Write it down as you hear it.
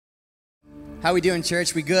How we doing,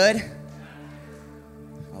 church? We good?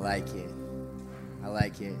 I like it. I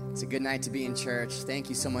like it. It's a good night to be in church. Thank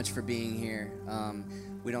you so much for being here.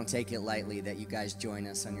 We don't take it lightly that you guys join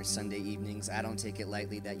us on your Sunday evenings. I don't take it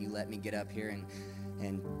lightly that you let me get up here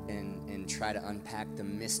and try to unpack the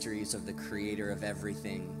mysteries of the creator of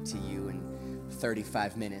everything to you in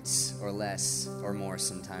 35 minutes or less or more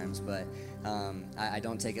sometimes. But I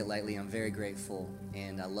don't take it lightly. I'm very grateful,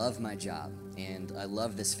 and I love my job, and I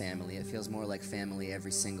love this family. It feels more like family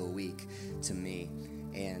every single week to me,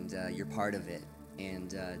 and you're part of it.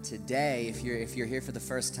 And today, if you're here for the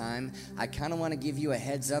first time, I kind of want to give you a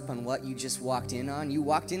heads up on what you just walked in on. You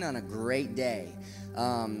walked in on a great day.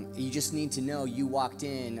 You just need to know you walked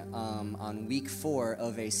in on week 4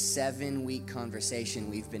 of a 7-week conversation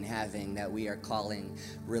we've been having that we are calling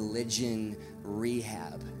Religion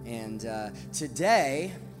Rehab. And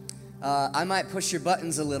today, I might push your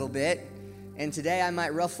buttons a little bit, and today I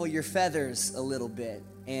might ruffle your feathers a little bit.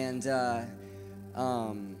 And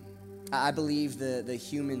I believe the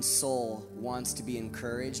human soul wants to be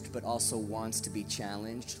encouraged, but also wants to be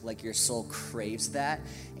challenged. Like your soul craves that.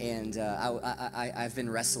 And I've been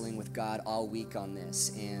wrestling with God all week on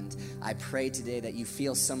this. And I pray today that you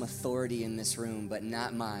feel some authority in this room, but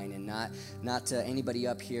not mine, and not anybody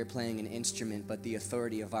up here playing an instrument, but the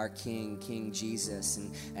authority of our King, King Jesus.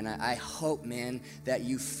 And I hope, man, that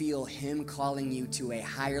you feel Him calling you to a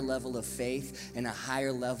higher level of faith and a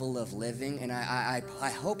higher level of living. And I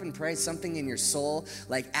hope and pray something in your soul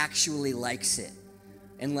like actually likes it,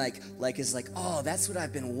 and like is like, oh, that's what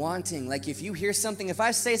I've been wanting. Like if you hear something, if I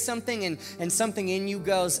say something and something in you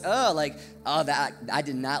goes, that I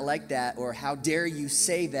did not like that, or how dare you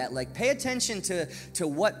say that, like pay attention to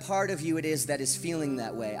what part of you it is that is feeling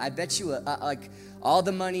that way. I bet you like all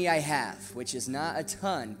the money I have, which is not a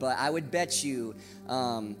ton, but I would bet you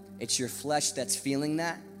it's your flesh that's feeling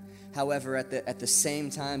that. However, at the same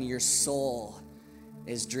time, your soul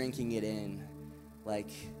is drinking it in like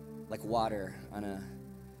water on a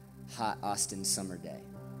hot Austin summer day.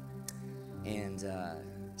 And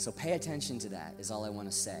so pay attention to that is all I want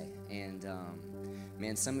to say. And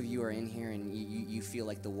man, some of you are in here and you feel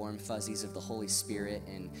like the warm fuzzies of the Holy Spirit,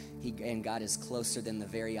 and God is closer than the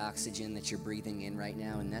very oxygen that you're breathing in right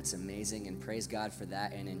now, and that's amazing, and praise God for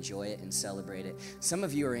that and enjoy it and celebrate it. Some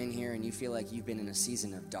of you are in here and you feel like you've been in a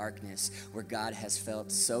season of darkness where God has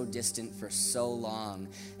felt so distant for so long,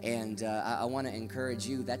 and I want to encourage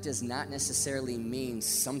you, that does not necessarily mean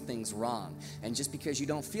something's wrong, and just because you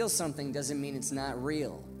don't feel something doesn't mean it's not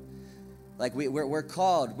real. Like we're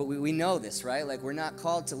called, but we know this, right? Like we're not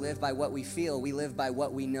called to live by what we feel. We live by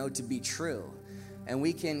what we know to be true. And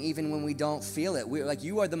we can, even when we don't feel it,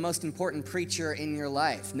 you are the most important preacher in your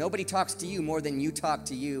life. Nobody talks to you more than you talk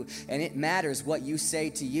to you, and it matters what you say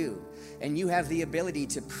to you. And you have the ability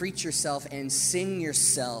to preach yourself and sing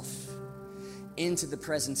yourself into the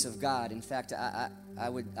presence of God. In fact, I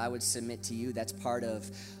would submit to you that's part of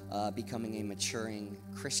becoming a maturing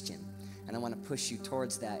Christian. And I want to push you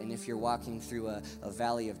towards that. And if you're walking through a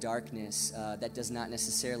valley of darkness, that does not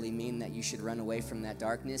necessarily mean that you should run away from that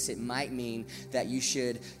darkness. It might mean that you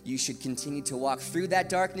should continue to walk through that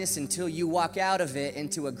darkness until you walk out of it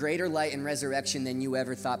into a greater light and resurrection than you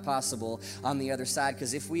ever thought possible on the other side.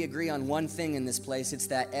 Because if we agree on one thing in this place, it's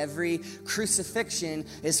that every crucifixion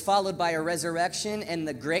is followed by a resurrection, and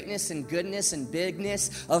the greatness and goodness and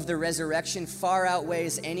bigness of the resurrection far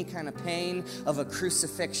outweighs any kind of pain of a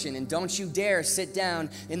crucifixion. And don't you dare sit down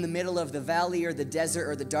in the middle of the valley or the desert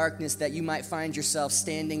or the darkness that you might find yourself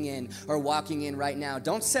standing in or walking in right now.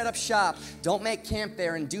 Don't set up shop. Don't make camp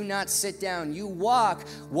there, and do not sit down. You walk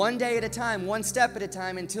one day at a time, one step at a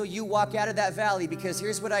time, until you walk out of that valley, because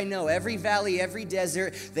here's what I know. Every valley, every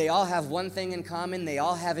desert, they all have one thing in common. They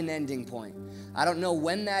all have an ending point. I don't know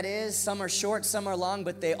when that is. Some are short, some are long,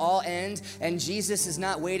 but they all end. And Jesus is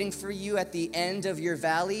not waiting for you at the end of your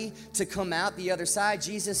valley to come out the other side.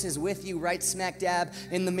 Jesus is with you right smack dab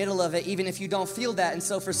in the middle of it, even if you don't feel that. And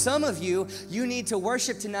so for some of you, you need to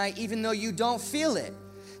worship tonight even though you don't feel it.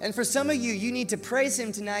 And for some of you, you need to praise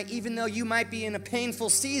Him tonight, even though you might be in a painful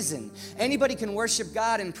season. Anybody can worship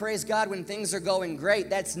God and praise God when things are going great.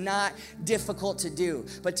 That's not difficult to do.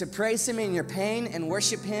 But to praise Him in your pain and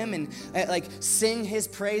worship Him and sing His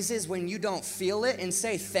praises when you don't feel it, and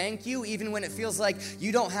say thank you, even when it feels like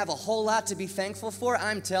you don't have a whole lot to be thankful for,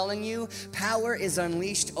 I'm telling you, power is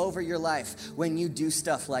unleashed over your life when you do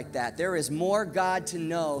stuff like that. There is more God to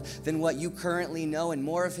know than what you currently know, and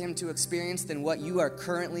more of Him to experience than what you are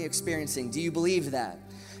currently experiencing. Do you believe that?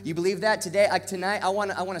 You believe that? Today, like tonight, I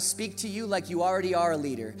want to speak to you like you already are a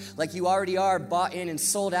leader, like you already are bought in and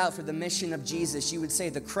sold out for the mission of Jesus. You would say,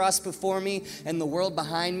 the cross before me and the world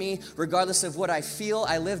behind me, regardless of what I feel,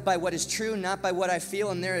 I live by what is true, not by what I feel,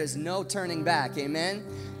 and there is no turning back. Amen?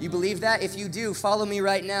 You believe that? If you do, follow me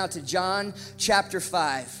right now to John chapter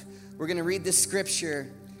 5. We're going to read this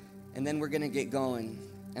scripture, and then we're going to get going.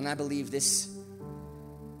 And I believe this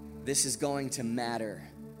is going to matter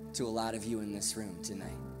to a lot of you in this room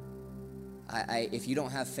tonight. If you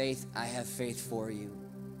don't have faith, I have faith for you.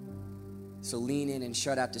 So lean in and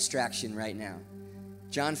shut out distraction right now.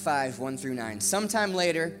 John 5, 1 through 9. Sometime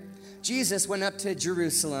later, Jesus went up to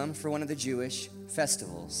Jerusalem for one of the Jewish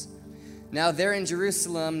festivals. Now there was in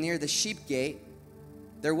Jerusalem near the sheep gate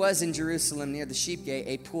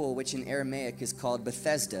a pool which in Aramaic is called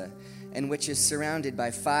Bethesda, and which is surrounded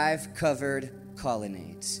by 5 covered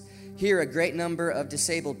colonnades. Here a great number of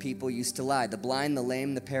disabled people used to lie, the blind, the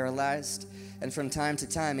lame, the paralyzed, and from time to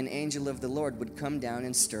time an angel of the Lord would come down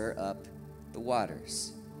and stir up the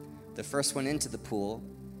waters. The first one into the pool,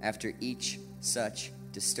 after each such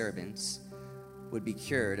disturbance, would be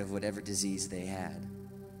cured of whatever disease they had.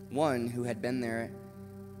 One who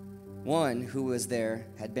was there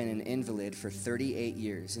had been an invalid for 38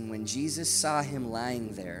 years, and when Jesus saw him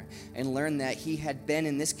lying there and learned that he had been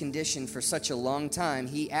in this condition for such a long time,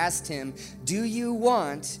 he asked him, "Do you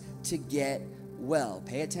want to get well?"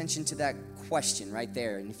 Pay attention to that question right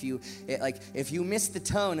there. And if you miss the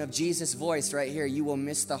tone of Jesus' voice right here, you will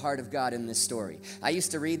miss the heart of God in this story. I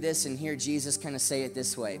used to read this and hear Jesus kind of say it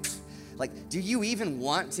this way. Like, do you even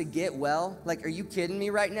want to get well? Like, are you kidding me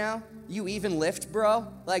right now? You even lift, bro?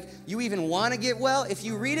 Like, you even want to get well? If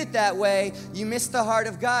you read it that way, you miss the heart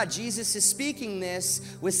of God. Jesus is speaking this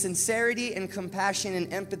with sincerity and compassion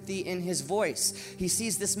and empathy in his voice. He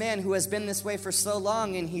sees this man who has been this way for so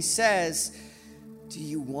long, and he says, "Do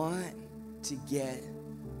you want to get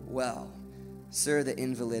well?" "Sir," the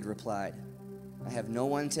invalid replied, "I have no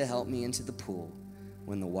one to help me into the pool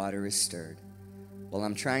when the water is stirred. While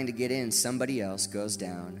I'm trying to get in, somebody else goes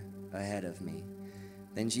down ahead of me."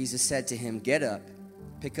 Then Jesus said to him, "Get up,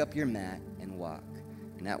 pick up your mat, and walk."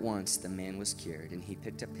 And at once the man was cured, and he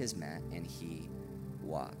picked up his mat, and he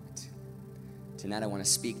walked. Tonight I want to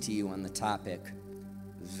speak to you on the topic,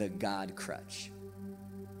 the God crutch.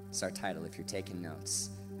 It's our title if you're taking notes,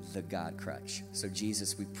 the God crutch. So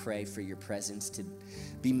Jesus, we pray for your presence to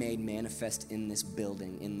be made manifest in this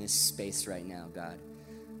building, in this space right now, God.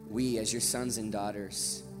 We, as your sons and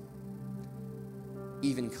daughters,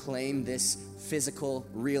 even claim this physical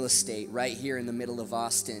real estate right here in the middle of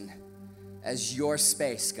Austin as your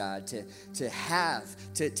space, God, to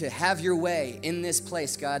have your way in this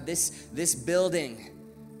place, God. This building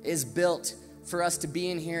is built for us to be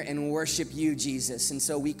in here and worship you, Jesus. And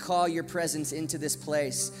so we call your presence into this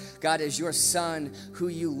place, God, as your son who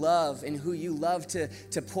you love and who you love to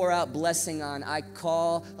pour out blessing on. I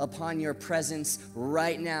call upon your presence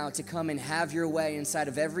right now to come and have your way inside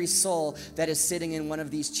of every soul that is sitting in one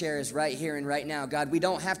of these chairs right here and right now. God, we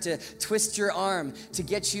don't have to twist your arm to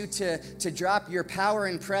get you to drop your power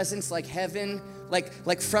and presence like heaven,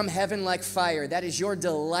 like from heaven like fire. That is your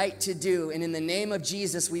delight to do. And in the name of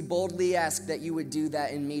Jesus, we boldly ask that you would do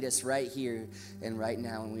that and meet us right here and right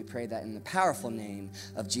now. And we pray that in the powerful name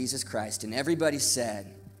of Jesus Christ. And everybody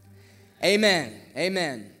said, amen,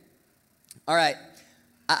 amen. All right.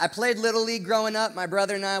 I played Little League growing up. My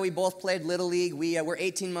brother and I, we both played Little League. We're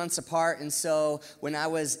 18 months apart, and so when I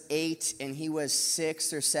was 8 and he was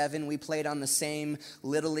 6 or 7, we played on the same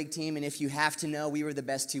Little League team, and if you have to know, we were the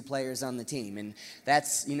best 2 players on the team, and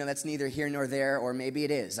that's neither here nor there, or maybe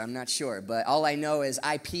it is. I'm not sure, but all I know is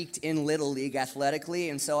I peaked in Little League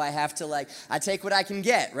athletically, and so I have to, I take what I can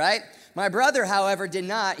get, right? My brother, however, did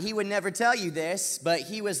not. He would never tell you this, but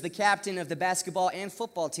he was the captain of the basketball and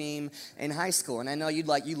football team in high school. And I know you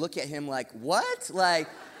look at him like, what?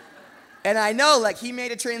 And I know, he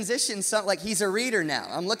made a transition, he's a reader now.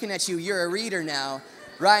 I'm looking at you, you're a reader now.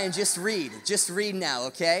 Ryan, just read now,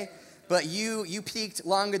 okay? But you peaked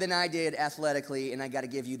longer than I did athletically, and I got to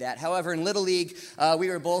give you that. However, in Little League, we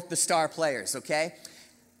were both the star players, okay?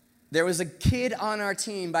 There was a kid on our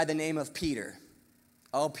team by the name of Peter.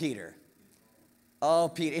 Oh, Peter.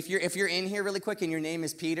 If you're in here really quick and your name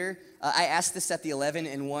is Peter, I asked this at the 11,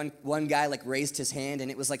 and one guy raised his hand,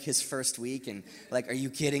 and it was his first week, and are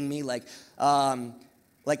you kidding me?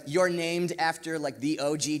 You're named after the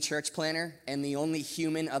OG church planner and the only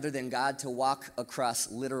human other than God to walk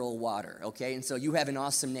across literal water, okay? And so you have an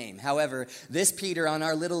awesome name. However, this Peter on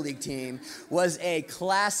our Little League team was a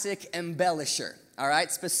classic embellisher, all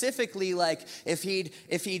right? Specifically, if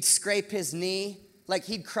he'd scrape his knee, Like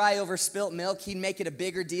he'd cry over spilt milk. He'd make it a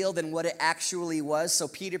bigger deal than what it actually was. So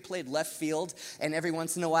Peter played left field, and every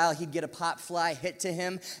once in a while he'd get a pop fly hit to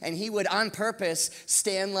him, and he would on purpose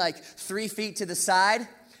stand like 3 feet to the side.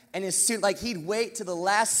 And as soon, like he'd wait to the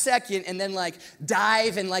last second and then like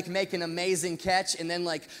dive and like make an amazing catch and then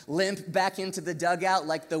like limp back into the dugout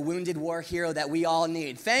like the wounded war hero that we all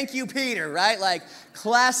need. Thank you, Peter, right? Like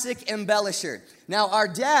classic embellisher. Now our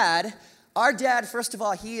dad, first of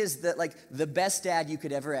all, he is the best dad you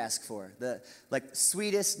could ever ask for. The like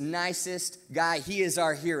sweetest, nicest guy. He is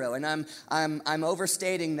our hero. And I'm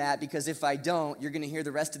overstating that because if I don't, you're gonna hear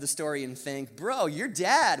the rest of the story and think, bro, your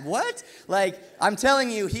dad, what? Like, I'm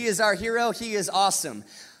telling you, he is our hero. He is awesome.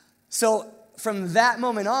 So from that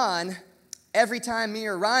moment on, every time me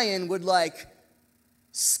or Ryan would like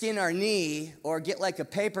skin our knee or get like a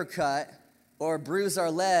paper cut or bruise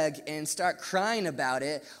our leg and start crying about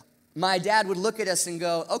it, my dad would look at us and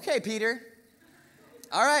go, okay, Peter.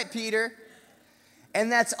 All right, Peter. And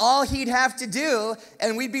that's all he'd have to do.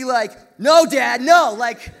 And we'd be like, no, Dad, no.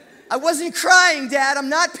 Like, I wasn't crying, Dad. I'm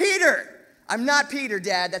not Peter. I'm not Peter,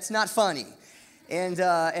 Dad. That's not funny. And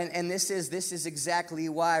this is exactly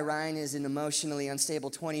why Ryan is an emotionally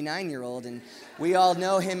unstable 29-year-old. And we all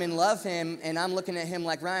know him and love him. And I'm looking at him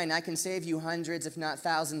like, Ryan, I can save you hundreds, if not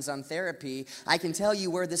thousands, on therapy. I can tell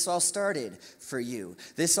you where this all started for you.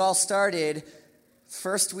 This all started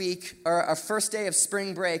first day of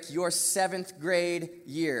spring break, your 7th grade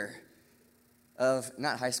year of,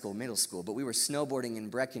 not high school, middle school, but we were snowboarding in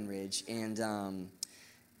Breckenridge. And on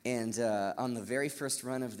the very first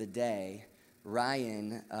run of the day,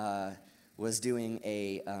 Ryan was doing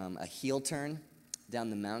a heel turn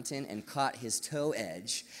down the mountain and caught his toe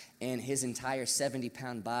edge, and his entire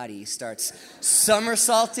 70-pound body starts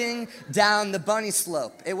somersaulting down the bunny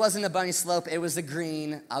slope. It wasn't a bunny slope, it was a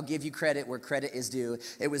green. I'll give you credit where credit is due.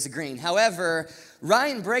 It was a green. However,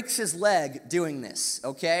 Ryan breaks his leg doing this,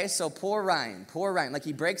 okay? So poor Ryan. Like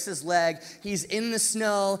he breaks his leg, he's in the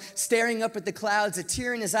snow, staring up at the clouds, a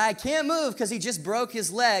tear in his eye, can't move because he just broke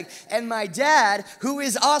his leg. And my dad, who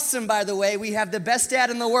is awesome, by the way, we have the best dad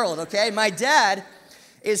in the world, okay? My dad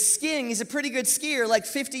is skiing. He's a pretty good skier, like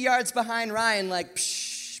 50 yards behind Ryan, like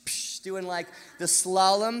psh, psh, doing like the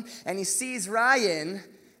slalom. And he sees Ryan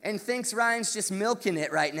and thinks Ryan's just milking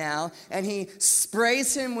it right now. And he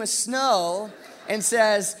sprays him with snow and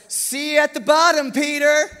says, see you at the bottom,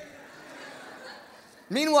 Peter.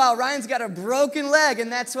 Meanwhile, Ryan's got a broken leg,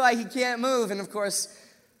 and that's why he can't move. And of course,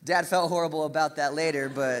 Dad felt horrible about that later,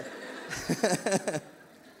 but...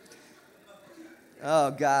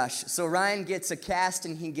 Oh, gosh. So Ryan gets a cast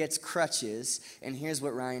and he gets crutches. And here's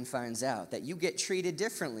what Ryan finds out, that you get treated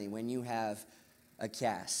differently when you have a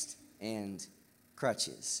cast and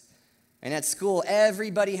crutches. And at school,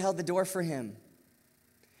 everybody held the door for him.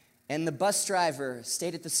 And the bus driver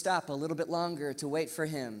stayed at the stop a little bit longer to wait for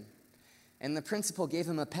him. And the principal gave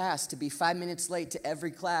him a pass to be 5 minutes late to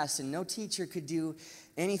every class, and no teacher could do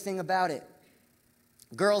anything about it.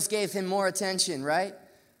 Girls gave him more attention, right?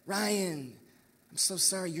 Ryan, I'm so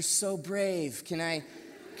sorry, you're so brave. Can I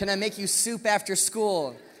make you soup after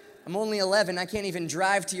school? I'm only 11, I can't even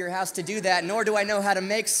drive to your house to do that, nor do I know how to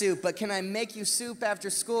make soup, but can I make you soup after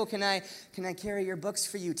school? Can I carry your books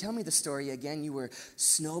for you? Tell me the story again. You were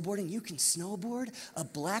snowboarding. You can snowboard? A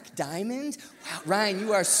black diamond? Wow, Ryan,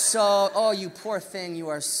 you are so, oh, you poor thing, you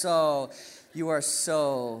are so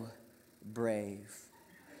brave.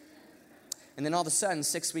 And then all of a sudden,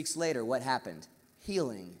 6 weeks later, what happened?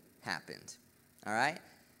 Healing happened. All right?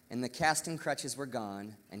 And the cast and crutches were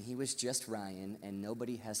gone, and he was just Ryan, and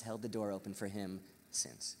nobody has held the door open for him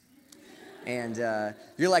since. And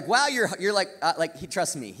you're like, wow, you're like,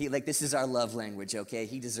 trust me, this is our love language, okay?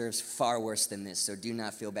 He deserves far worse than this, so do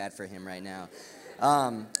not feel bad for him right now.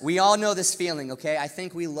 We all know this feeling, okay? I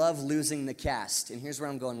think we love losing the cast, and here's where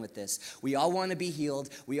I'm going with this. We all want to be healed.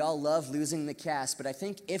 We all love losing the cast, but I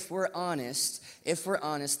think if we're honest,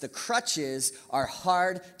 the crutches are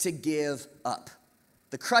hard to give up.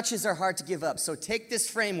 The crutches are hard to give up. So take this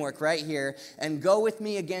framework right here and go with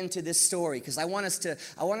me again to this story, because I want us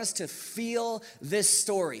to feel this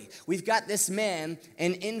story. We've got this man,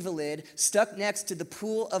 an invalid, stuck next to the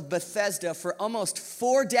pool of Bethesda for almost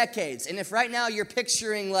 4 decades. And if right now you're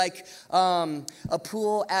picturing like a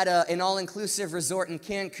pool at an all-inclusive resort in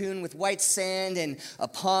Cancun with white sand and a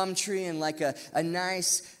palm tree and like a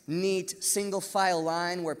nice, neat single file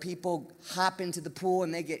line where people hop into the pool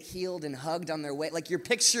and they get healed and hugged on their way. Like, you're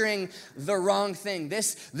picturing the wrong thing.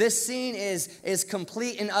 This scene is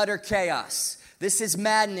complete and utter chaos. This is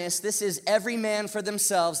madness. This is every man for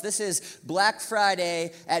themselves. This is Black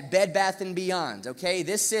Friday at Bed Bath & Beyond, okay?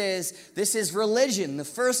 This is religion. The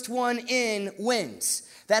first one in wins.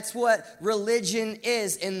 That's what religion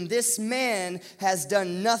is. And this man has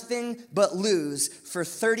done nothing but lose for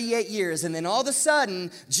 38 years. And then all of a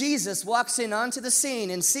sudden, Jesus walks in onto the scene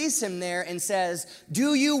and sees him there and says,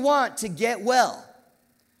 "Do you want to get well?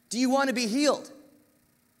 Do you want to be healed?"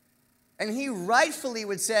 And he rightfully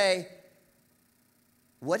would say,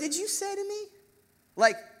 "What did you say to me?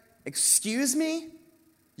 Like, excuse me?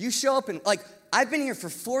 You show up and, like, I've been here for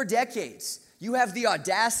 4 decades. You have the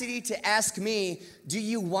audacity to ask me, do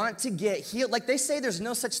you want to get healed?" Like, they say there's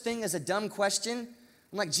no such thing as a dumb question.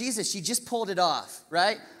 I'm like, Jesus, you just pulled it off,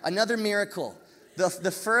 right? Another miracle.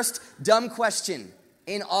 The first dumb question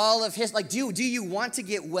in all of his, like, do you want to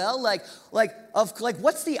get well? Like,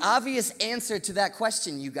 what's the obvious answer to that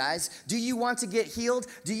question, you guys? Do you want to get healed?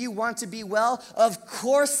 Do you want to be well? Of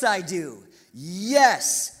course I do.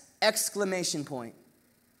 Yes! Exclamation point.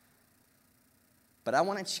 But I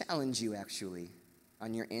want to challenge you, actually,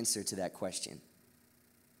 on your answer to that question.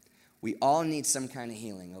 We all need some kind of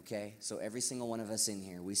healing, okay? So every single one of us in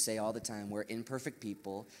here, we say all the time, we're imperfect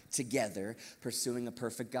people together pursuing a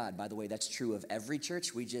perfect God. By the way, that's true of every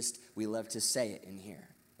church. We love to say it in here,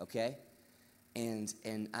 okay? And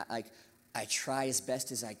I try as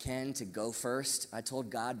best as I can to go first. I told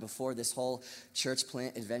God before this whole church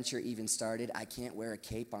plant adventure even started, I can't wear a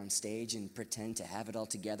cape on stage and pretend to have it all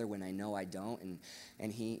together when I know I don't.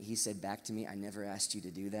 And he said back to me, "I never asked you to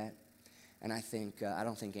do that." And I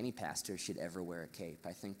don't think any pastor should ever wear a cape.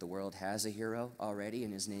 I think the world has a hero already,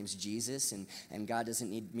 and his name's Jesus, and God doesn't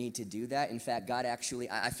need me to do that. In fact, God actually,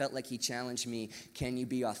 I felt like he challenged me, can you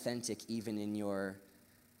be authentic even in your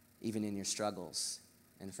struggles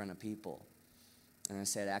in front of people? And I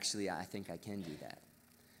said, actually, I think I can do that.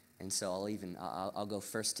 And so I'll go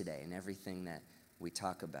first today in everything that we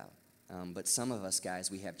talk about. But some of us, guys,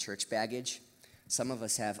 we have church baggage. Some of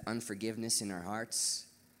us have unforgiveness in our hearts.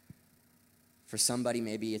 For somebody,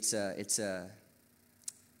 maybe it's a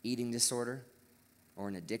eating disorder or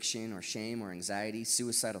an addiction or shame or anxiety,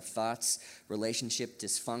 suicidal thoughts, relationship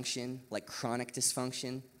dysfunction, like chronic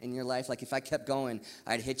dysfunction in your life. Like if I kept going,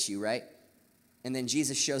 I'd hit you, right? And then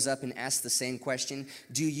Jesus shows up and asks the same question,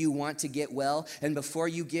 do you want to get well? And before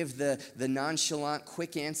you give the nonchalant,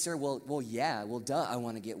 quick answer, well, duh, I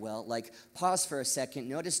want to get well. Like, pause for a second.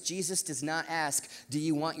 Notice Jesus does not ask, do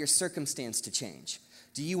you want your circumstance to change?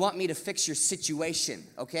 Do you want me to fix your situation,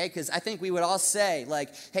 okay? Because I think we would all say, like,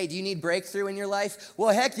 hey, do you need breakthrough in your life?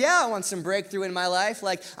 Well, heck yeah, I want some breakthrough in my life.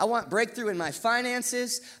 Like, I want breakthrough in my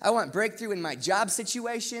finances. I want breakthrough in my job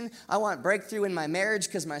situation. I want breakthrough in my marriage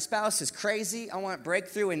because my spouse is crazy. I want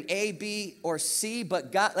breakthrough in A, B, or C.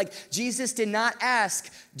 But God, like, Jesus did not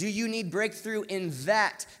ask, do you need breakthrough in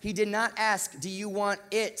that? He did not ask, do you want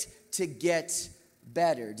it to get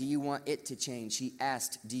better? Do you want it to change? He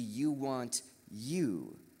asked, do you want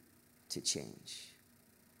you to change?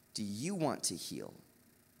 Do you want to heal?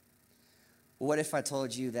 What if I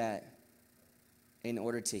told you that in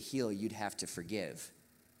order to heal, you'd have to forgive?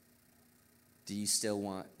 Do you still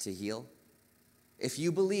want to heal? If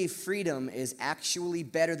you believe freedom is actually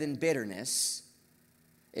better than bitterness,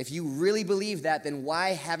 if you really believe that, then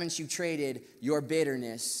why haven't you traded your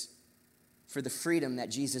bitterness for the freedom that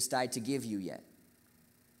Jesus died to give you yet?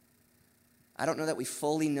 I don't know that we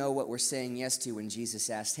fully know what we're saying yes to when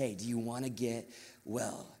Jesus asked, hey, do you want to get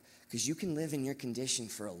well? Because you can live in your condition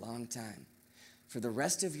for a long time. For the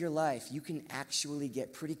rest of your life, you can actually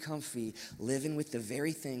get pretty comfy living with the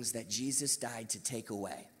very things that Jesus died to take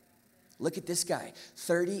away. Look at this guy,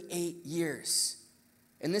 38 years.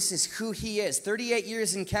 And this is who he is, 38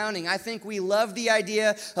 years and counting. I think we love the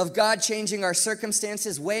idea of God changing our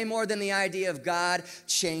circumstances way more than the idea of God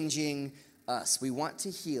changing us. We want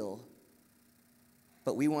to heal,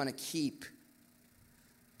 but we want to keep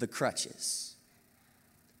the crutches.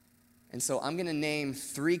 And so I'm going to name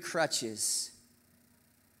 3 crutches,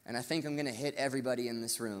 and I think I'm going to hit everybody in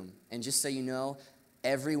this room. And just so you know,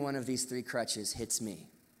 every one of these 3 crutches hits me.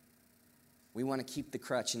 We want to keep the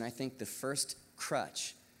crutch, and I think the first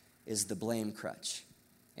crutch is the blame crutch.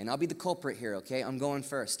 And I'll be the culprit here, okay? I'm going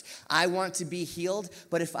first. I want to be healed,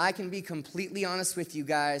 but if I can be completely honest with you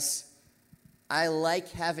guys, I like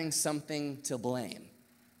having something to blame.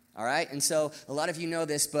 All right? And so a lot of you know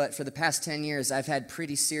this, but for the past 10 years, I've had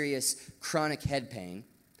pretty serious chronic head pain.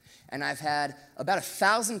 And I've had about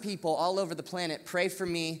 1,000 people all over the planet pray for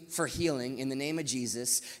me for healing in the name of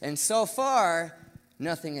Jesus. And so far,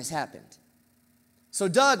 nothing has happened. So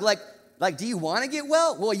Doug, like, do you want to get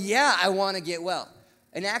well? Well, yeah, I want to get well.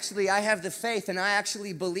 And actually, I have the faith and I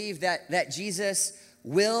actually believe that Jesus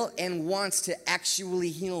will and wants to actually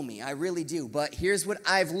heal me. I really do. But here's what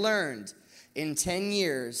I've learned in 10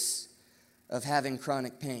 years of having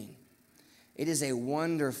chronic pain. It is a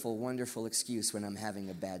wonderful, wonderful excuse when I'm having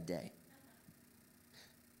a bad day.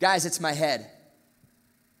 Guys, it's my head.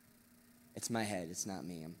 It's my head. It's not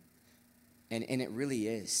me. And it really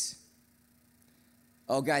is.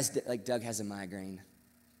 Oh, guys, like Doug has a migraine.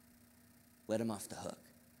 Let him off the hook.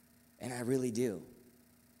 And I really do.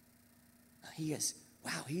 He is,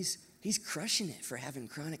 wow, he's crushing it for having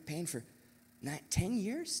chronic pain for 10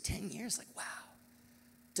 years? 10 years? Like, wow.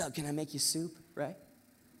 Doug, can I make you soup? Right?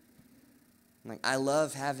 Like, I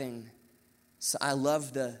love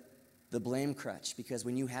the blame crutch, because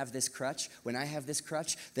when you have this crutch, when I have this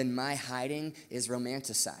crutch, then my hiding is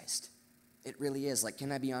romanticized. It really is. Like,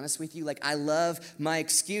 can I be honest with you? Like, I love my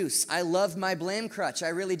excuse. I love my blame crutch. I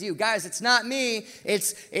really do. Guys, it's not me.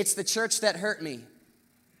 It's the church that hurt me.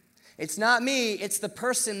 It's not me. It's the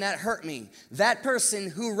person that hurt me. That person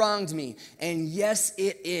who wronged me. And yes,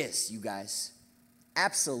 it is, you guys.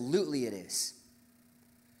 Absolutely it is.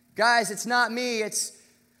 Guys, it's not me.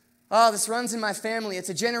 This runs in my family. It's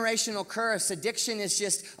a generational curse. Addiction is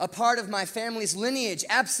just a part of my family's lineage.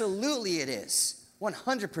 Absolutely it is.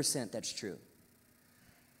 100% that's true.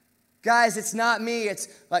 Guys, it's not me. It's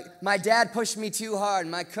like my dad pushed me too hard.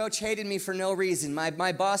 My coach hated me for no reason.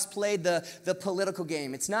 My boss played the political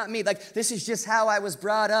game. It's not me. Like, this is just how I was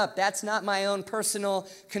brought up. That's not my own personal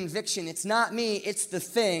conviction. It's not me. It's the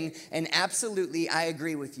thing. And absolutely, I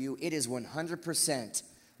agree with you. It is 100%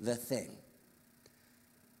 the thing.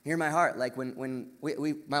 Hear my heart. Like, when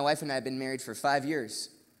my wife and I have been married for 5 years.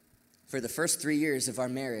 For the first 3 years of our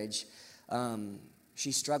marriage,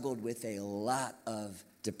 she struggled with a lot of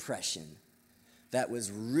depression that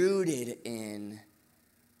was rooted in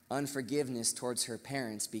unforgiveness towards her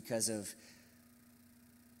parents because of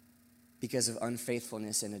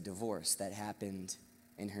unfaithfulness and a divorce that happened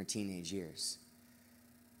in her teenage years.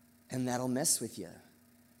 And that'll mess with you.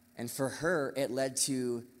 And for her, it led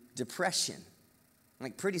to depression,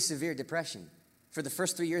 like pretty severe depression. For the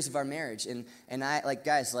first 3 years of our marriage. And I, like,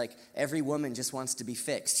 guys, like, every woman just wants to be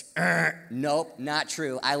fixed. Nope, not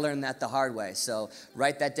true. I learned that the hard way. So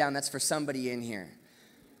write that down. That's for somebody in here.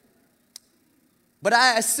 But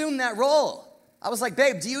I assumed that role. I was like,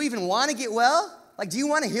 babe, do you even want to get well? Like, do you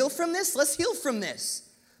want to heal from this? Let's heal from this.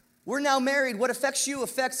 We're now married. What affects you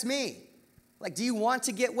affects me. Like, do you want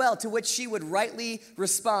to get well? To which she would rightly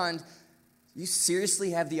respond, you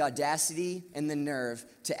seriously have the audacity and the nerve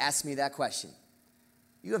to ask me that question.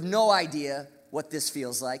 You have no idea what this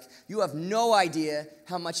feels like. You have no idea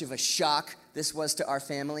how much of a shock this was to our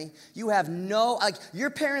family. You have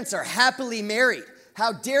your parents are happily married.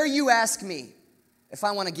 How dare you ask me if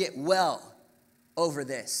I want to get well over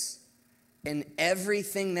this? And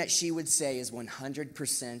everything that she would say is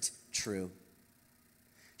 100% true.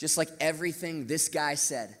 Just like everything this guy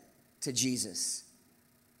said to Jesus.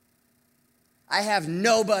 I have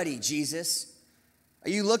nobody, Jesus. Are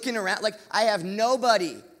you looking around? Like, I have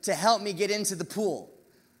nobody to help me get into the pool.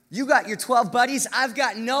 You got your 12 buddies. I've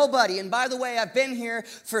got nobody. And by the way, I've been here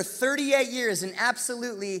for 38 years, and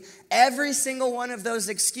absolutely every single one of those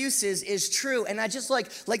excuses is true. And I just like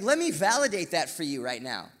let me validate that for you right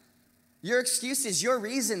now. Your excuses, your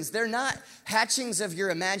reasons, they're not hatchings of your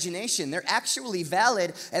imagination. They're actually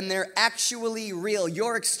valid, and they're actually real.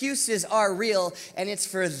 Your excuses are real, and it's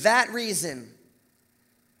for that reason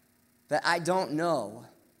that I don't know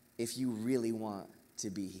if you really want to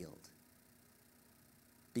be healed.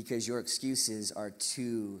 Because your excuses are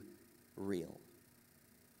too real.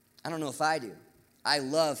 I don't know if I do. I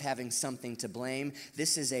love having something to blame.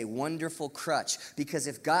 This is a wonderful crutch. Because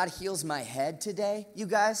if God heals my head today, you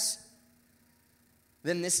guys,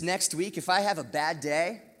 then this next week, if I have a bad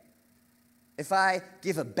day, if I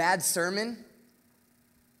give a bad sermon,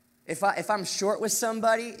 if I'm short with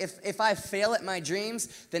somebody, if I fail at my dreams,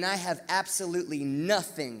 then I have absolutely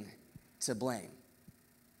nothing to blame.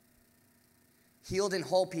 Healed and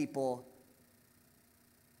whole people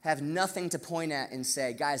have nothing to point at and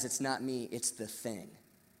say, guys, it's not me, it's the thing.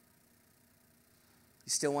 You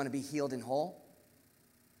still want to be healed and whole?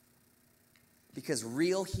 Because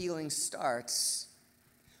real healing starts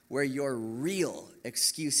where your real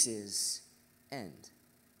excuses end.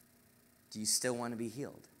 Do you still want to be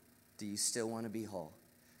healed? Do you still want to be whole?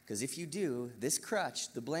 Because if you do, this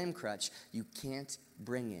crutch, the blame crutch, you can't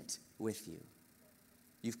bring it with you.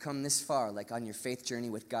 You've come this far, like on your faith journey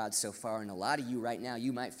with God so far, and a lot of you right now,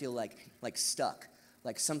 you might feel like stuck.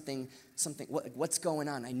 Like what's going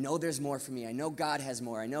on? I know there's more for me. I know God has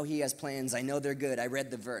more. I know he has plans. I know they're good. I read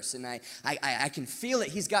the verse, and I can feel it.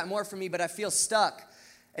 He's got more for me, but I feel stuck.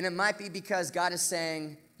 And it might be because God is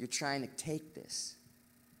saying, you're trying to take this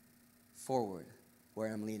forward where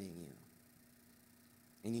I'm leading you.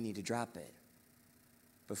 And you need to drop it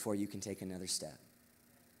before you can take another step.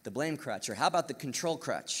 The blame crutch, or how about the control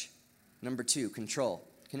crutch? Number 2, control.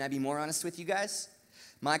 Can I be more honest with you guys?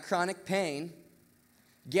 My chronic pain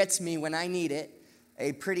gets me, when I need it,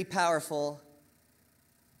 a pretty powerful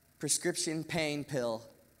prescription pain pill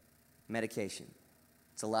medication.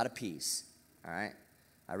 It's a lot of P's, all right?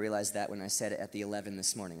 I realized that when I said it at the 11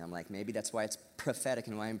 this morning. I'm like, maybe that's why it's prophetic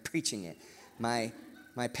and why I'm preaching it. My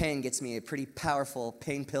pain gets me a pretty powerful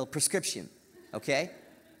pain pill prescription, okay?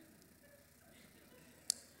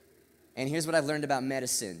 And here's what I've learned about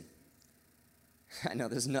medicine. I know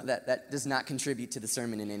that does not contribute to the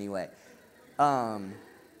sermon in any way.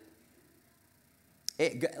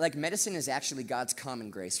 Medicine is actually God's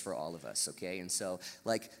common grace for all of us, okay? And so,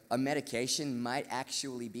 a medication might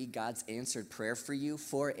actually be God's answered prayer for you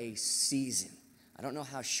for a season. I don't know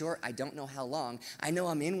how short, I don't know how long. I know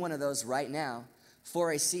I'm in one of those right now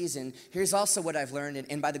for a season. Here's also what I've learned,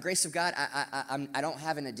 and by the grace of God, I don't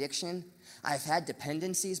have an addiction. I've had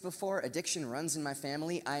dependencies before. Addiction runs in my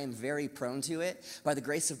family. I am very prone to it. By the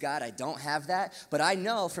grace of God, I don't have that. But I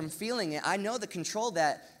know from feeling it, I know the control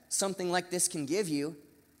that something like this can give you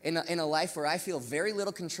in a life where I feel very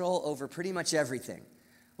little control over pretty much everything.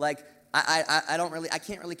 I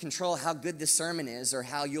can't really control how good this sermon is or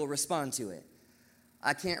how you'll respond to it.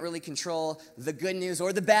 I can't really control the good news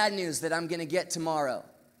or the bad news that I'm going to get tomorrow,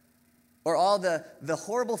 or all the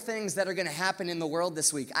horrible things that are going to happen in the world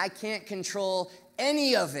this week. I can't control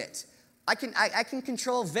any of it. I can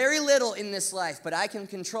control very little in this life, but I can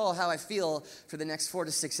control how I feel for the next 4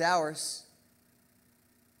 to 6 hours.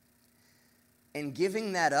 And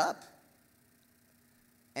giving that up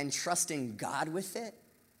and trusting God with it,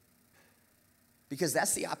 because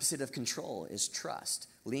that's the opposite of control, is trust.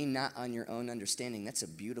 Lean not on your own understanding. That's a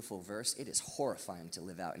beautiful verse. It is horrifying to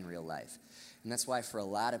live out in real life. And that's why for a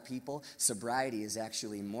lot of people, sobriety is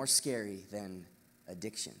actually more scary than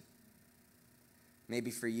addiction.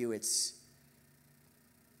 Maybe for you,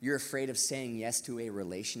 you're afraid of saying yes to a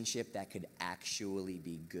relationship that could actually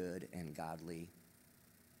be good and godly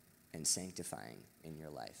and sanctifying in your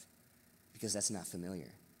life, because that's not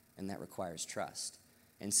familiar, and that requires trust.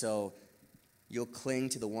 And so you'll cling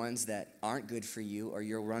to the ones that aren't good for you, or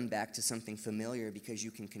you'll run back to something familiar because you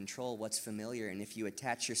can control what's familiar. And if you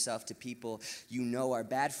attach yourself to people you know are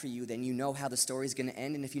bad for you, then you know how the story's going to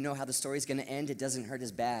end. And if you know how the story's going to end, it doesn't hurt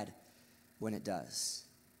as bad when it does.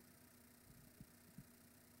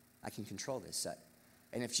 I can control this.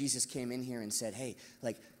 And if Jesus came in here and said, hey,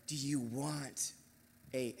 do you want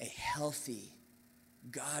a healthy,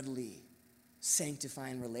 godly,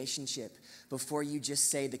 sanctifying relationship, before you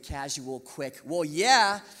just say the casual, quick, well,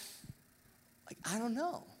 yeah, I don't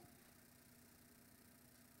know.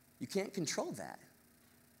 You can't control that.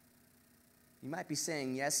 You might be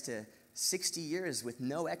saying yes to 60 years with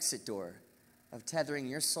no exit door of tethering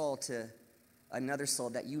your soul to another soul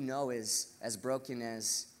that you know is as broken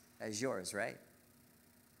as yours, right?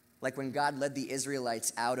 Like when God led the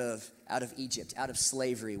Israelites out of Egypt, out of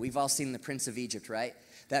slavery. We've all seen The Prince of Egypt, right?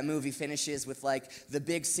 That movie finishes with the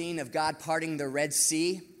big scene of God parting the Red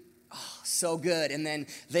Sea. Oh, so good. And then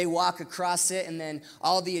they walk across it, and then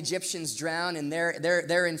all the Egyptians drown, and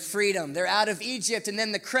they're in freedom. They're out of Egypt, and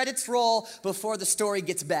then the credits roll before the story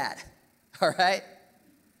gets bad. All right?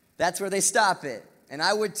 That's where they stop it. And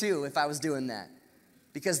I would too if I was doing that.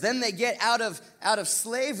 Because then they get out of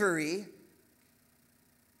slavery.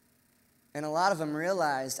 And a lot of them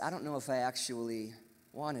realized, I don't know if I actually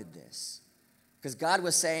wanted this. Because God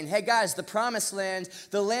was saying, hey guys, the promised land,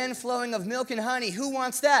 the land flowing of milk and honey, who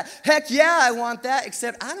wants that? Heck yeah, I want that,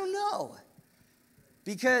 except I don't know.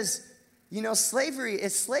 Because, slavery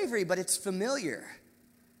is slavery, but it's familiar.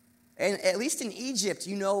 And at least in Egypt,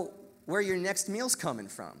 you know where your next meal's coming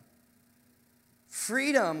from.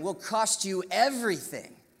 Freedom will cost you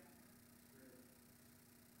everything.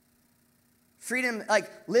 Freedom,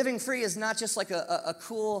 living free is not just a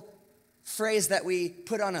cool phrase that we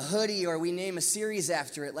put on a hoodie or we name a series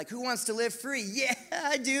after it. Who wants to live free? Yeah,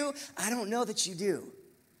 I do. I don't know that you do.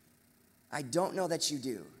 I don't know that you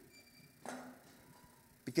do.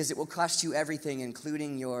 Because it will cost you everything,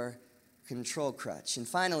 including your control crutch. And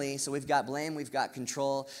finally, so we've got blame, we've got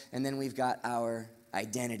control, and then we've got our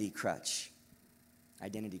identity crutch.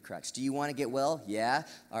 Identity crutch. Do you want to get well? Yeah?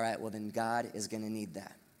 All right, well then God is going to need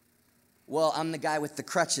that. Well, I'm the guy with the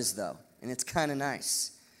crutches, though, and it's kind of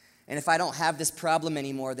nice. And if I don't have this problem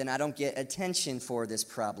anymore, then I don't get attention for this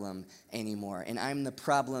problem anymore. And I'm the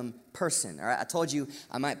problem person. All right, I told you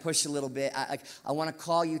I might push a little bit. I want to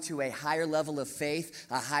call you to a higher level of faith,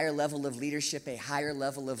 a higher level of leadership, a higher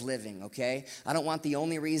level of living, okay? I don't want the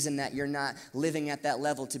only reason that you're not living at that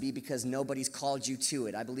level to be because nobody's called you to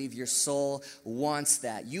it. I believe your soul wants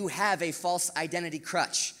that. You have a false identity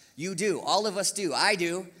crutch. You do. All of us do. I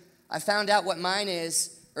do. I found out what mine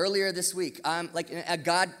is earlier this week.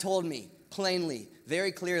 God told me plainly,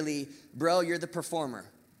 very clearly, bro, you're the performer.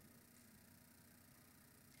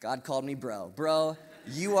 God called me bro. Bro,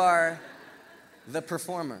 you are the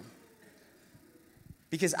performer.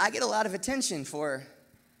 Because I get a lot of attention for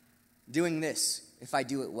doing this if I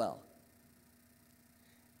do it well.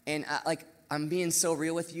 And I'm being so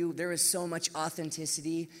real with you. There is so much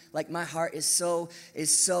authenticity. Like, my heart is so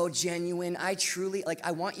genuine. I truly,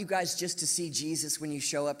 I want you guys just to see Jesus when you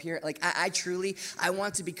show up here. I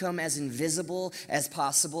want to become as invisible as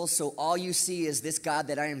possible. So all you see is this God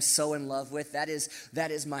that I am so in love with. That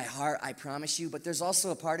is my heart, I promise you. But there's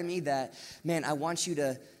also a part of me that, man, I want you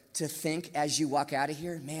to think as you walk out of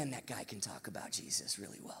here, man, that guy can talk about Jesus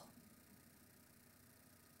really well.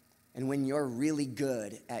 And when you're really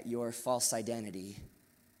good at your false identity,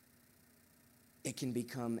 it can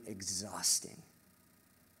become exhausting.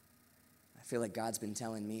 I feel like God's been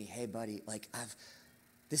telling me, hey, buddy,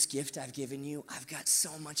 this gift I've given you, I've got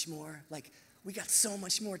so much more. We got so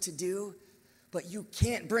much more to do, but you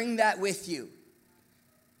can't bring that with you.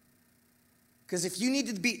 Because if you need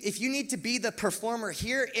to be the performer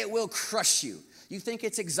here, it will crush you. You think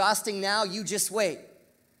it's exhausting now, you just wait.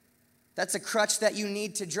 That's a crutch that you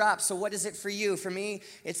need to drop. So what is it for you? For me,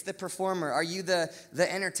 it's the performer. Are you the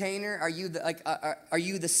entertainer? Are you are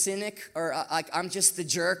you the cynic? Or I'm just the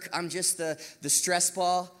jerk? I'm just the stress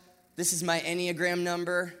ball? This is my Enneagram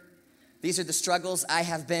number. These are the struggles I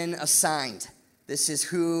have been assigned. This is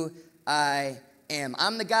who I am.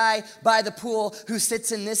 I'm the guy by the pool who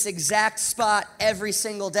sits in this exact spot every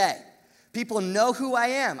single day. People know who I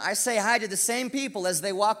am. I say hi to the same people as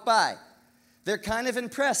they walk by. They're kind of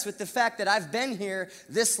impressed with the fact that I've been here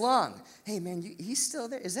this long. Hey, man, he's still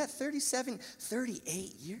there? Is that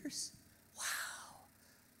 38 years? Wow,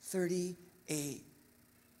 38.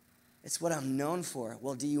 It's what I'm known for.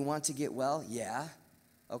 Well, do you want to get well? Yeah.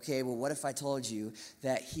 Okay, well, what if I told you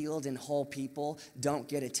that healed and whole people don't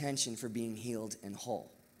get attention for being healed and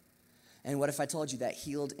whole? And what if I told you that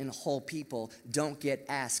healed and whole people don't get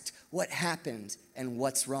asked what happened and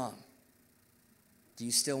what's wrong? Do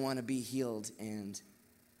you still want to be healed and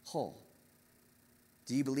whole?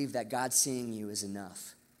 Do you believe that God seeing you is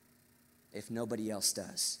enough if nobody else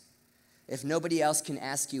does? If nobody else can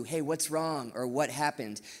ask you, hey, what's wrong or what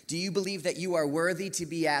happened? Do you believe that you are worthy to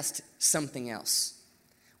be asked something else?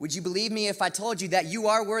 Would you believe me if I told you that you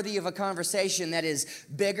are worthy of a conversation that is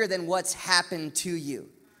bigger than what's happened to you?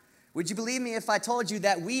 Would you believe me if I told you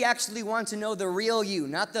that we actually want to know the real you,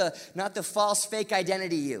 not the false fake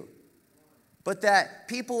identity you? But that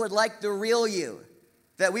people would like the real you,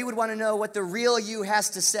 that we would want to know what the real you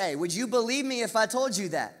has to say. Would you believe me if I told you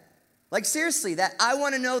that? Seriously, that I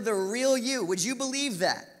want to know the real you. Would you believe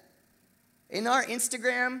that? In our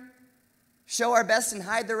Instagram, show our best and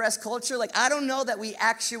hide the rest culture, I don't know that we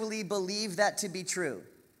actually believe that to be true.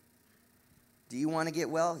 Do you want to get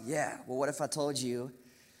well? Yeah. Well, what if I told you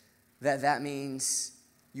that means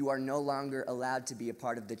you are no longer allowed to be a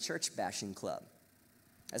part of the church bashing club?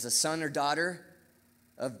 As a son or daughter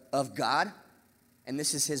of God, and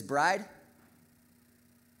this is his bride?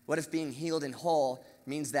 What if being healed and whole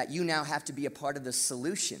means that you now have to be a part of the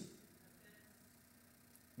solution?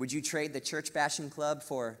 Would you trade the church bashing club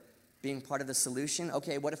for being part of the solution?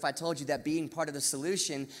 Okay, what if I told you that being part of the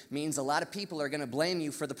solution means a lot of people are going to blame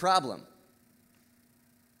you for the problem?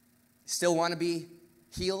 Still want to be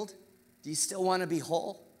healed? Do you still want to be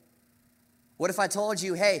whole? What if I told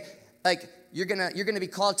you, hey, you're gonna be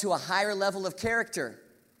called to a higher level of character,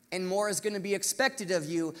 and more is gonna be expected of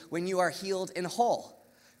you when you are healed and whole?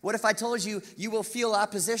 What if I told you you will feel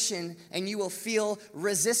opposition and you will feel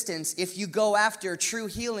resistance if you go after true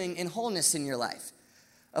healing and wholeness in your life?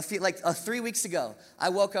 3 weeks ago, I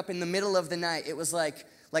woke up in the middle of the night. It was like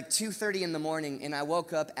 2:30 in the morning, and I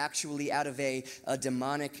woke up actually out of a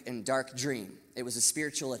demonic and dark dream. It was a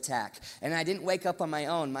spiritual attack. And I didn't wake up on my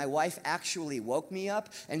own. My wife actually woke me up,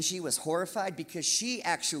 and she was horrified because she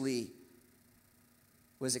actually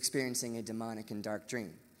was experiencing a demonic and dark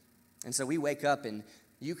dream. And so we wake up, and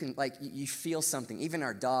you can, you feel something. Even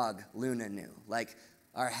our dog, Luna, knew.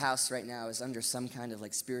 Our house right now is under some kind of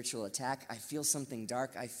like spiritual attack. I feel something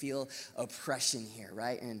dark. I feel oppression here,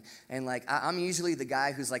 right? And like I'm usually the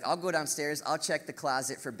guy who's like, I'll go downstairs, I'll check the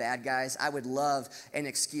closet for bad guys. I would love an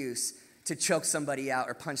excuse to choke somebody out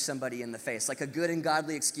or punch somebody in the face. Like a good and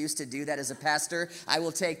godly excuse to do that as a pastor, I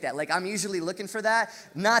will take that. Like I'm usually looking for that.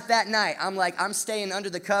 Not that night. I'm like, I'm staying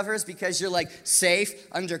under the covers because you're like safe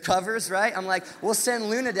under covers, right? I'm like, we'll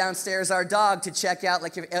send Luna downstairs, our dog, to check out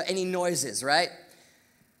like if, any noises, right?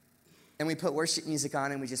 And we put worship music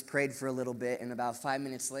on and we just prayed for a little bit. And about 5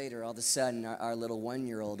 minutes later, all of a sudden, our little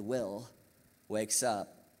 1-year-old Will wakes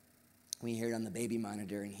up. We hear it on the baby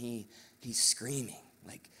monitor and he's screaming.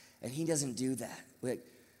 And he doesn't do that. Like,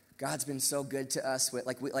 God's been so good to us.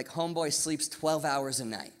 Like homeboy sleeps 12 hours a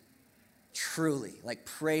night. Truly. Like,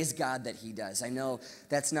 praise God that he does. I know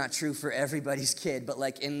that's not true for everybody's kid, but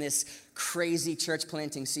like in this crazy church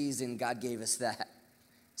planting season, God gave us that.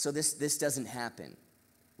 So this doesn't happen.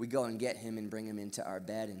 We go and get him and bring him into our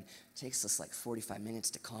bed, and it takes us like 45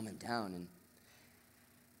 minutes to calm him down.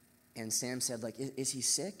 And Sam said, like, is he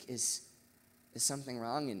sick? Is something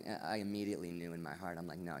wrong? And I immediately knew in my heart, I'm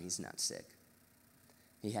like, no, he's not sick.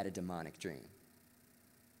 He had a demonic dream.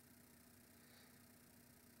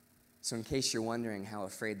 So in case you're wondering how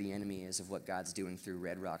afraid the enemy is of what God's doing through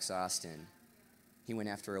Red Rocks Austin, he went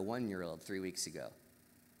after a 1-year-old 3 weeks ago.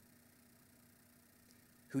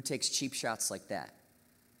 Who takes cheap shots like that?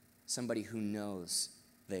 Somebody who knows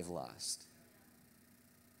they've lost.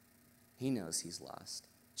 He knows he's lost.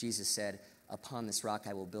 Jesus said, upon this rock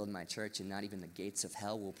I will build my church, and not even the gates of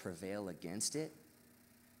hell will prevail against it.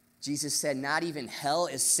 Jesus said not even hell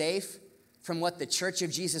is safe from what the church of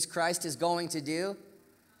Jesus Christ is going to do.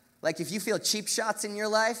 Like if you feel cheap shots in your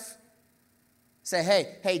life, say,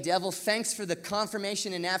 hey, devil, thanks for the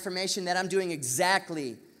confirmation and affirmation that I'm doing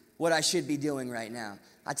exactly what I should be doing right now.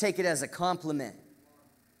 I take it as a compliment.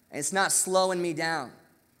 And it's not slowing me down.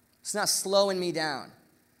 It's not slowing me down.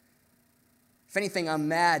 If anything, I'm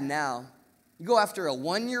mad now. You go after a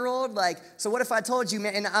 1-year-old, like, so what if I told you,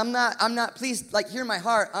 man, and I'm not, please, like, hear my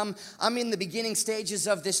heart. I'm in the beginning stages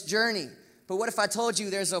of this journey. But what if I told you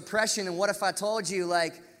there's oppression, and what if I told you,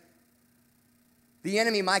 like, the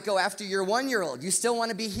enemy might go after your 1-year-old? You still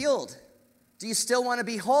want to be healed? Do you still want to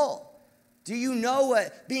be whole? Do you know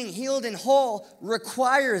what being healed and whole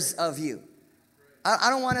requires of you?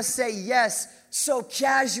 I don't want to say yes so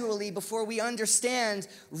casually before we understand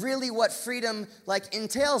really what freedom like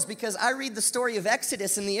entails, because I read the story of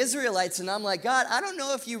Exodus and the Israelites and I'm like, God, I don't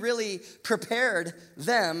know if you really prepared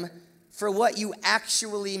them for what you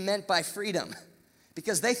actually meant by freedom,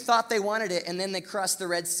 because they thought they wanted it and then they crossed the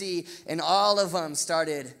Red Sea and all of them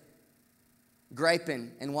started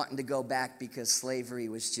griping and wanting to go back because slavery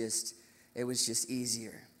was just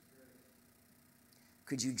easier.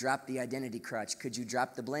 Could you drop the identity crutch? Could you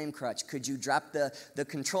drop the blame crutch? Could you drop the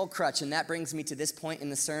control crutch? And that brings me to this point in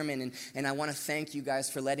the sermon, and I want to thank you guys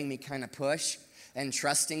for letting me kind of push and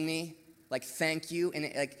trusting me. Like, thank you. And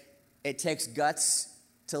it takes guts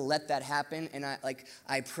to let that happen. And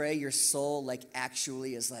I pray your soul like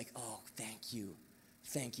actually is like, oh, thank you.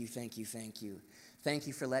 Thank you, thank you, thank you. Thank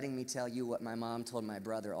you for letting me tell you what my mom told my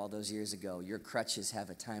brother all those years ago. Your crutches have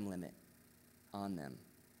a time limit on them.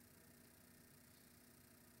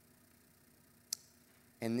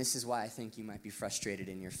 And this is why I think you might be frustrated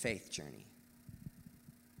in your faith journey.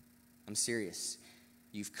 I'm serious.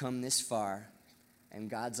 You've come this far, and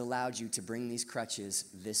God's allowed you to bring these crutches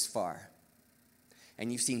this far.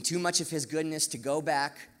 And you've seen too much of his goodness to go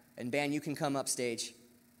back, and Ben, you can come up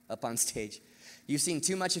on stage. You've seen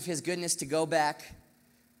too much of his goodness to go back.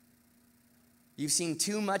 You've seen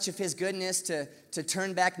too much of his goodness to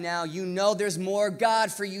turn back now. You know there's more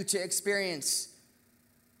God for you to experience.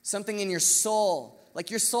 Something in your soul. Like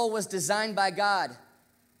your soul was designed by God.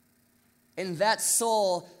 And that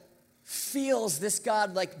soul feels this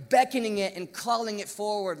God like beckoning it and calling it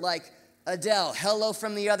forward like Adele, hello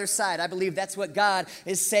from the other side. I believe that's what God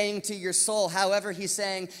is saying to your soul. However, he's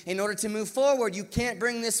saying in order to move forward, you can't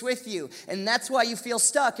bring this with you. And that's why you feel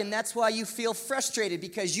stuck and that's why you feel frustrated,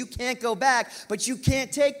 because you can't go back, but you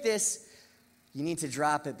can't take this. You need to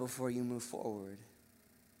drop it before you move forward.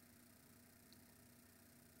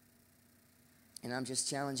 And I'm just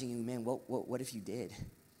challenging you, man, what if you did?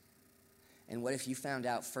 And what if you found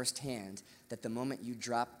out firsthand that the moment you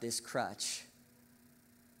dropped this crutch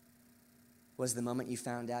was the moment you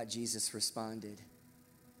found out Jesus responded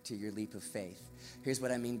to your leap of faith? Here's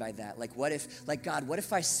what I mean by that. Like, God, what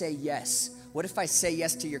if I say yes? What if I say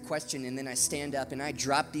yes to your question and then I stand up and I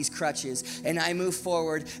drop these crutches and I move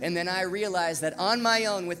forward and then I realize that on my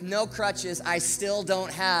own with no crutches, I still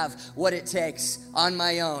don't have what it takes on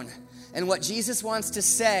my own. And what Jesus wants to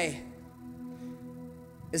say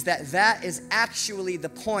is that is actually the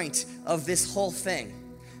point of this whole thing.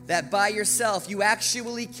 That by yourself, you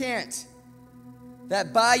actually can't.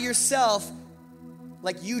 That by yourself,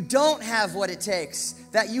 like you don't have what it takes.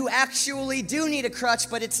 That you actually do need a crutch,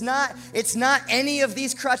 but it's not any of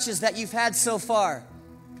these crutches that you've had so far.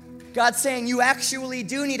 God's saying you actually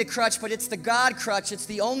do need a crutch, but it's the God crutch. It's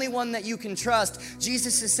the only one that you can trust.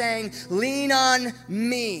 Jesus is saying, lean on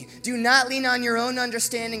me. Do not lean on your own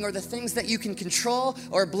understanding or the things that you can control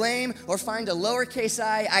or blame or find a lowercase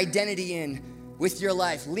I identity in with your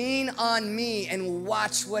life. Lean on me and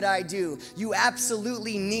watch what I do. You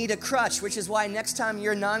absolutely need a crutch, which is why next time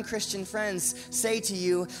your non-Christian friends say to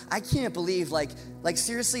you, I can't believe, like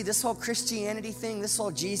seriously, this whole Christianity thing, this whole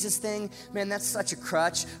Jesus thing, man, that's such a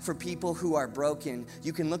crutch for people who are broken.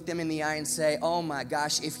 You can look them in the eye and say, oh my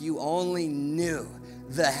gosh, if you only knew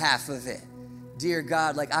the half of it. Dear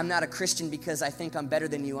God, like I'm not a Christian because I think I'm better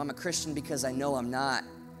than you. I'm a Christian because I know I'm not.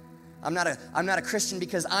 I'm not a Christian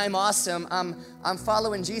because I'm awesome. I'm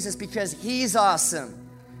following Jesus because he's awesome.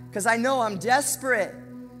 Because I know I'm desperate.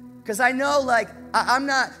 Because I know like I'm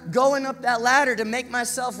not going up that ladder to make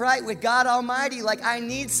myself right with God Almighty. Like I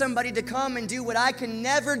need somebody to come and do what I can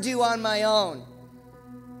never do on my own.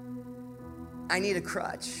 I need a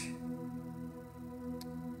crutch.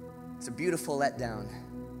 It's a beautiful letdown.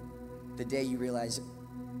 The day you realize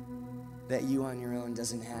that you on your own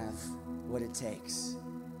doesn't have what it takes.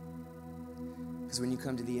 Because when you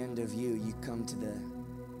come to the end of you come to the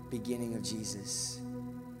beginning of Jesus.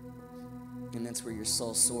 And that's where your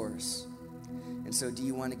soul soars. And so do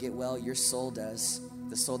you want to get well? Your soul does.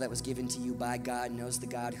 The soul that was given to you by God knows the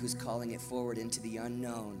God who's calling it forward into the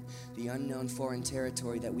unknown foreign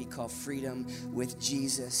territory that we call freedom with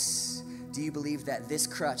Jesus. Do you believe that this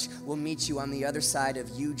crutch will meet you on the other side of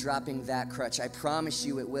you dropping that crutch? I promise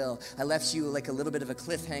you it will. I left you like a little bit of a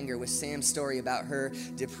cliffhanger with Sam's story about her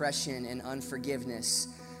depression and unforgiveness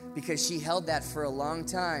because she held that for a long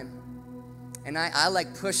time. And I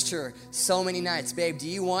like pushed her so many nights. Babe, do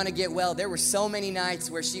you want to get well? There were so many nights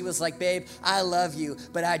where she was like, babe, I love you,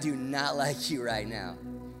 but I do not like you right now.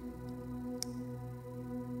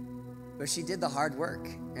 But she did the hard work,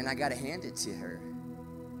 and I got to hand it to her.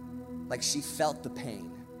 Like she felt the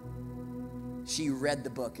pain. She read the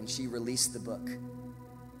book and she released the book.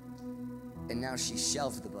 And now she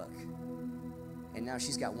shelved the book. And now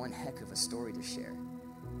she's got one heck of a story to share.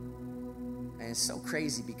 And it's so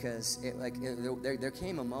crazy because there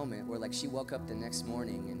came a moment where like she woke up the next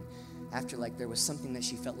morning and after like there was something that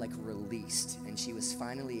she felt like released and she was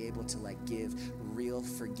finally able to like give real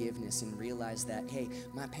forgiveness and realize that, hey,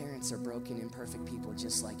 my parents are broken, imperfect people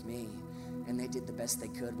just like me. And they did the best they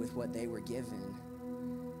could with what they were given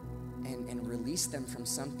and released them from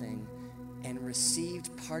something and received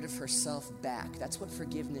part of herself back. That's what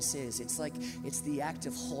forgiveness is. It's the act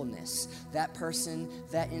of wholeness. That person,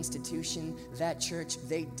 that institution, that church,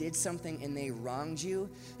 they did something and they wronged you.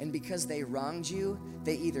 And because they wronged you,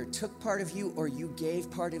 they either took part of you or you gave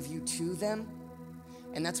part of you to them.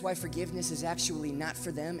 And that's why forgiveness is actually not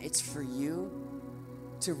for them, it's for you.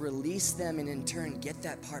 To release them and in turn get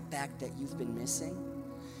that part back that you've been missing.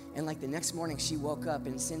 And like the next morning she woke up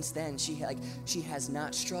and since then she has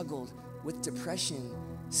not struggled with depression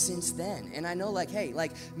since then. And I know like, hey,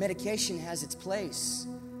 like medication has its place.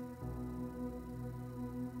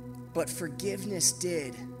 But forgiveness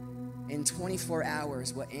did in 24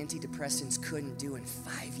 hours what antidepressants couldn't do in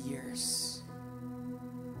 5 years.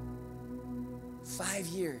 5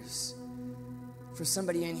 years. For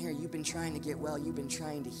somebody in here, you've been trying to get well, you've been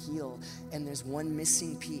trying to heal, and there's one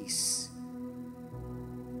missing piece.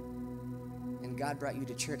 And God brought you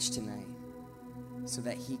to church tonight so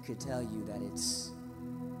that he could tell you that it's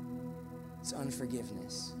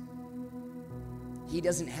unforgiveness. He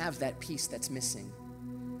doesn't have that piece that's missing.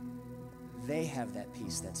 They have that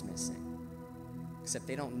piece that's missing. Except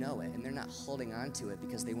they don't know it, and they're not holding on to it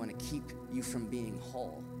because they want to keep you from being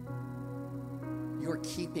whole. You're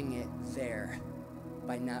keeping it there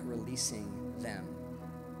by not releasing them.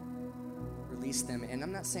 Release them. And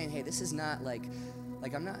I'm not saying, hey, this is not like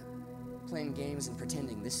I'm not playing games and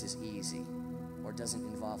pretending this is easy or doesn't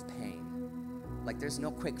involve pain. Like there's no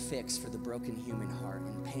quick fix for the broken human heart,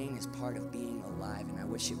 and pain is part of being alive, and I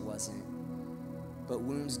wish it wasn't. But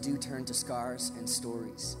wounds do turn to scars and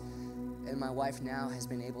stories. And my wife now has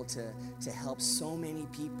been able to help so many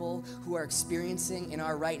people who are experiencing and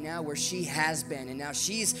are right now where she has been. And now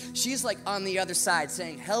she's like on the other side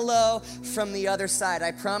saying, hello from the other side.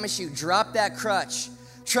 I promise you, drop that crutch.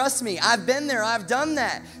 Trust me, I've been there, I've done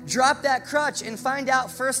that. Drop that crutch and find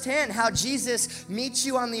out firsthand how Jesus meets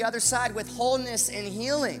you on the other side with wholeness and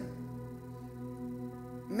healing.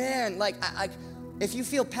 man, like, if you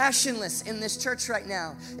feel passionless in this church right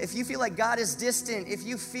now, if you feel like God is distant, if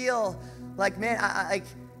you feel like, man,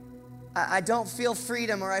 I don't feel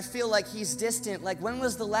freedom, or I feel like he's distant, like, when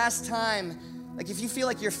was the last time, like, if you feel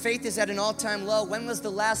like your faith is at an all-time low, when was the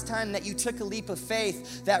last time that you took a leap of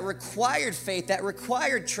faith, that required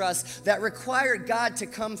trust, that required God to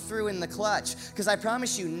come through in the clutch? Because I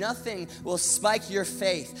promise you, nothing will spike your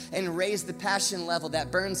faith and raise the passion level that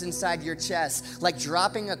burns inside your chest, like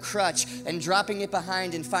dropping a crutch and dropping it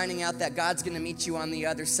behind and finding out that God's going to meet you on the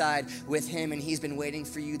other side with him, and he's been waiting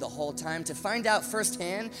for you the whole time, to find out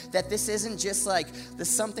firsthand that this isn't just like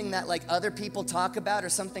something that like other people talk about or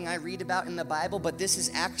something I read about in the Bible, but this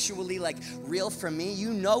is actually like real for me.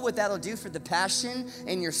 You know what that'll do for the passion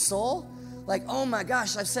in your soul? Like, oh my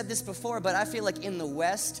gosh, I've said this before, but I feel like in the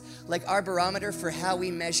West, like our barometer for how we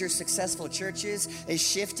measure successful churches is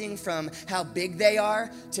shifting from how big they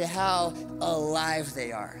are to how alive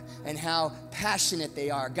they are and how passionate they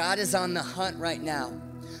are. God is on the hunt right now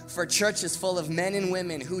for churches full of men and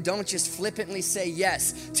women who don't just flippantly say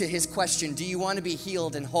yes to his question, do you want to be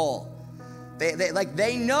healed and whole?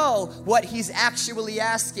 They know what he's actually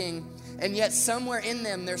asking, and yet somewhere in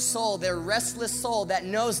them, their soul, their restless soul that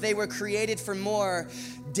knows they were created for more,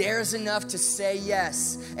 dares enough to say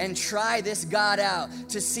yes and try this God out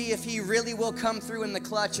to see if he really will come through in the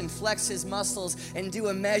clutch and flex his muscles and do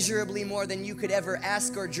immeasurably more than you could ever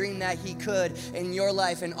ask or dream that he could in your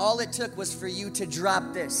life. And all it took was for you to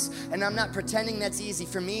drop this. And I'm not pretending that's easy.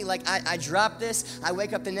 For me, like I drop this, I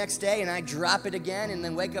wake up the next day and I drop it again, and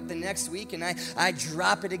then wake up the next week and I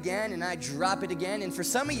drop it again and I drop it again. And for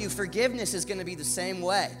some of you, forgiveness is going to be the same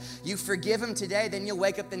way. You forgive him today, then you'll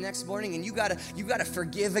wake up the next morning and you gotta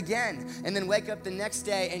forgive again, and then wake up the next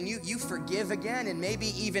day and you forgive again, and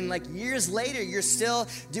maybe even like years later you're still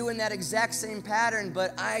doing that exact same pattern.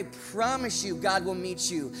 But I promise you, God will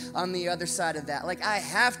meet you on the other side of that. Like, I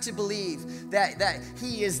have to believe that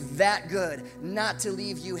he is that good not to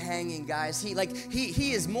leave you hanging, guys.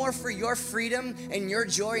 He is more for your freedom and your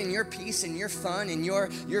joy and your peace and your fun and your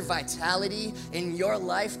vitality in your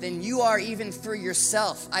life than you are even for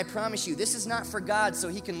yourself. I promise you, this is not for God so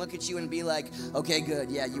he can look at you and be like, okay, good,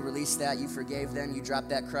 yeah, you released that, you forgave them, you dropped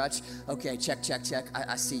that crutch. Okay, check.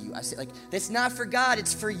 I see you. I see. Like, it's not for God,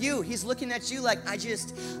 it's for you. He's looking at you like,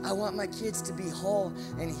 I want my kids to be whole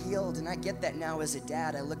and healed. And I get that now as a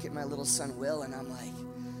dad. I look at my little son, Will, and I'm like,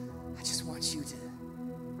 I just want you to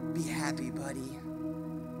be happy, buddy.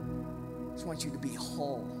 I just want you to be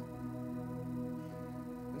whole.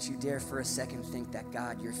 Don't you dare for a second think that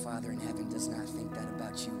God, your Father in heaven, does not think that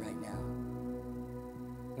about you right now.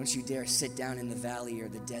 Don't you dare sit down in the valley or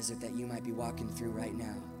the desert that you might be walking through right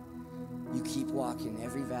now. You keep walking.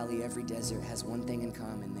 Every valley, every desert has one thing in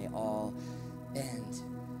common. They all end.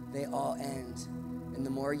 They all end. And the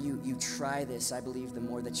more you try this, I believe the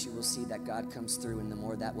more that you will see that God comes through, and the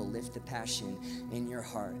more that will lift the passion in your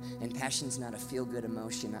heart. And passion's not a feel-good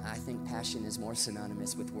emotion. I think passion is more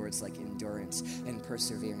synonymous with words like endurance and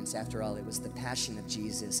perseverance. After all, it was the passion of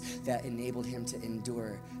Jesus that enabled him to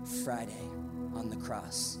endure Friday on the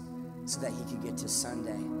cross so that he could get to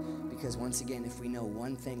Sunday. Because once again, if we know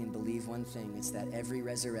one thing and believe one thing, it's that every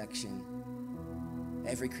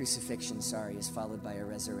crucifixion, is followed by a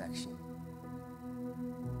resurrection.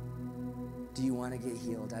 Do you want to get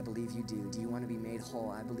healed? I believe you do. Do you want to be made whole?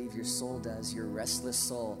 I believe your soul does. Your restless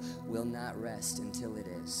soul will not rest until it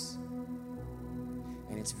is.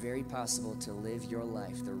 And it's very possible to live your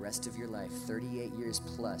life, the rest of your life, 38 years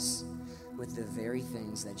plus, with the very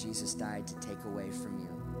things that Jesus died to take away from you.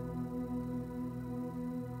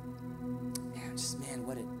 Man,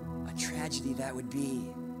 what a tragedy that would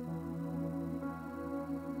be.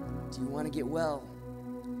 Do you want to get well?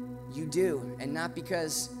 You do, and not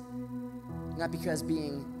because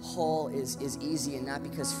being whole is easy, and not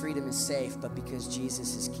because freedom is safe, but because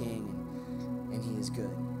Jesus is King and he is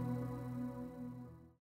good.